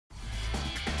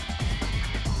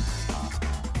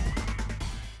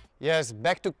Yes,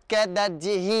 back to QUEDA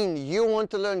de RINS. You want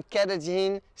to learn QUEDA de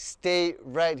RINS? Stay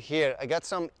right here. I got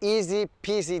some easy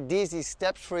peasy deasy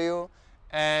steps for you,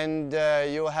 and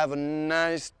you'll have a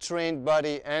nice trained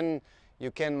body, and you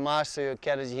can master your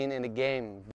QUEDA de RINS in the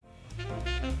game.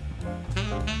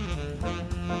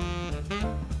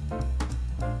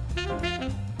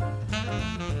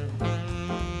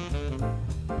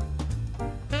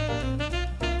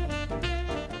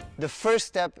 The first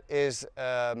step is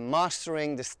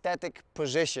mastering the static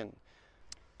position.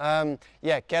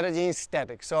 Yeah, QUEDA de RINS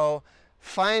static. So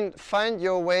find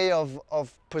your way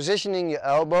of positioning your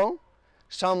elbow.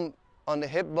 Some on the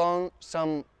hip bone,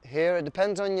 some here. It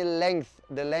depends on your length,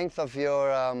 the length of your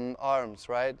arms,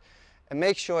 right? And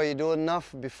make sure you do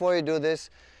enough before you do this.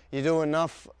 You do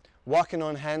enough walking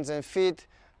on hands and feet,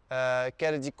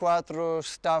 QUEDA de quattro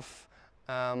stuff.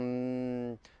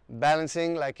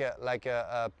 Balancing like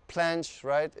a planche,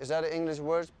 right? Is that an English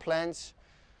word? Planche?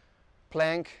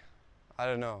 Plank? I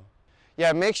don't know.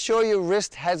 Yeah, make sure your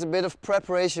wrist has a bit of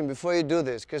preparation before you do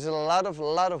this, because there's a lot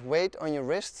of weight on your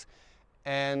wrists,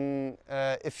 and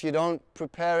if you don't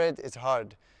prepare it, it's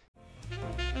hard.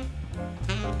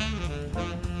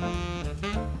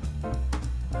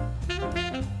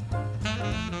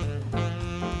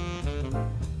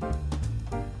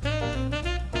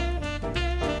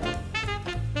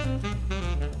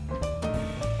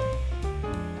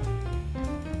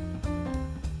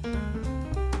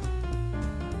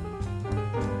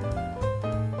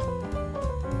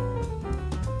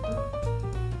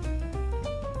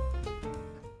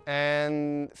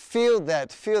 And feel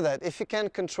that. If you can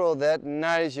control that,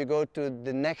 nice, you go to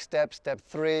the next step, step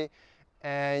 3,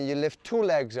 and you lift 2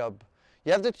 legs up.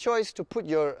 You have the choice to put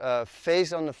your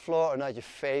face on the floor, or not your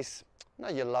face,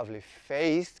 not your lovely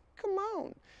face, come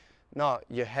on. No,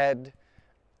 your head.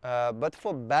 But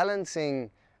for balancing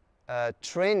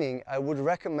training, I would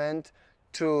recommend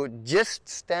to just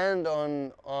stand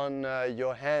on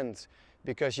your hands,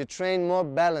 because you train more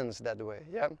balance that way,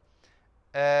 yeah?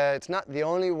 It's not the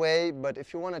only way, but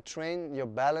if you want to train your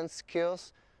balance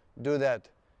skills, do that.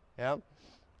 Yeah.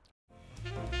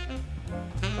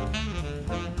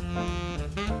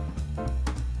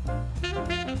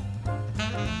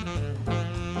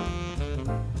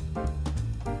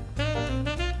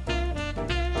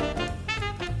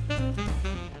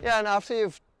 Yeah, and after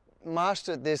you've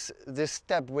mastered this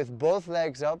step with both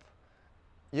legs up,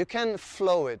 you can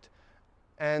flow it.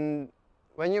 And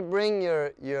when you bring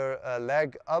your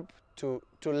leg up to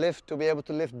be able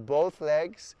to lift both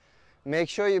legs, make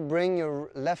sure you bring your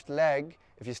left leg,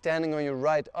 if you're standing on your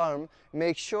right arm,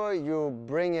 make sure you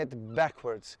bring it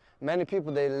backwards. Many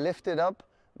people, they lift it up,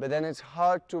 but then it's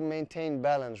hard to maintain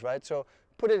balance, right? So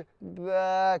put it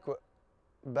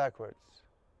backwards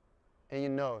in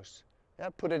your nose. Yeah,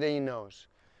 put it in your nose.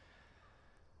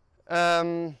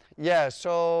 Yeah,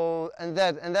 so and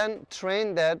then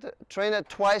train that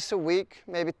twice a week,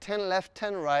 maybe 10 left,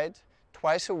 10 right,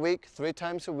 twice a week, 3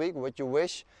 times a week, what you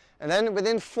wish. And then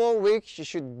within 4 weeks, you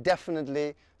should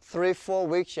definitely, 3-4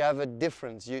 weeks, you have a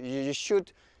difference. You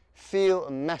should feel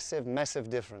a massive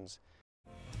difference.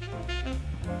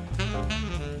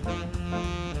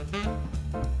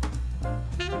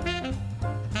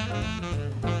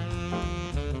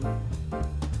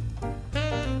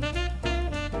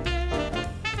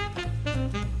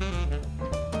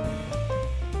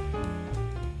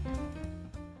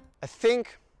 I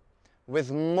think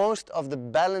with most of the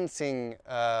balancing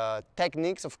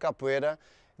techniques of capoeira,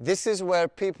 this is where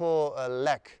people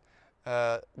lack.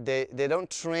 They don't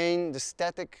train the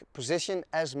static position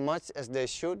as much as they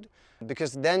should,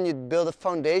 because then you build a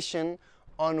foundation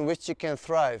on which you can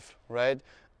thrive, right?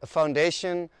 A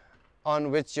foundation on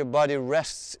which your body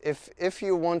rests. If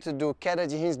you want to do QUEDA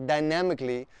de RINS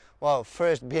dynamically, well,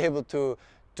 first be able to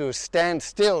stand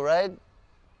still, right?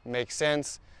 Makes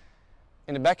sense.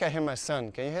 In the back I hear my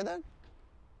son. Can you hear that?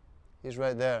 He's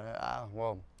right there. Ah,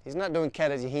 well, he's not doing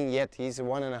QUEDA de RINS yet. He's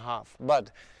 1.5.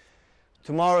 But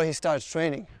tomorrow he starts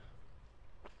training.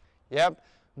 Yep.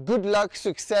 Good luck,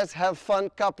 success, have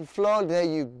fun, KAHPU flow. There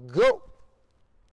you go.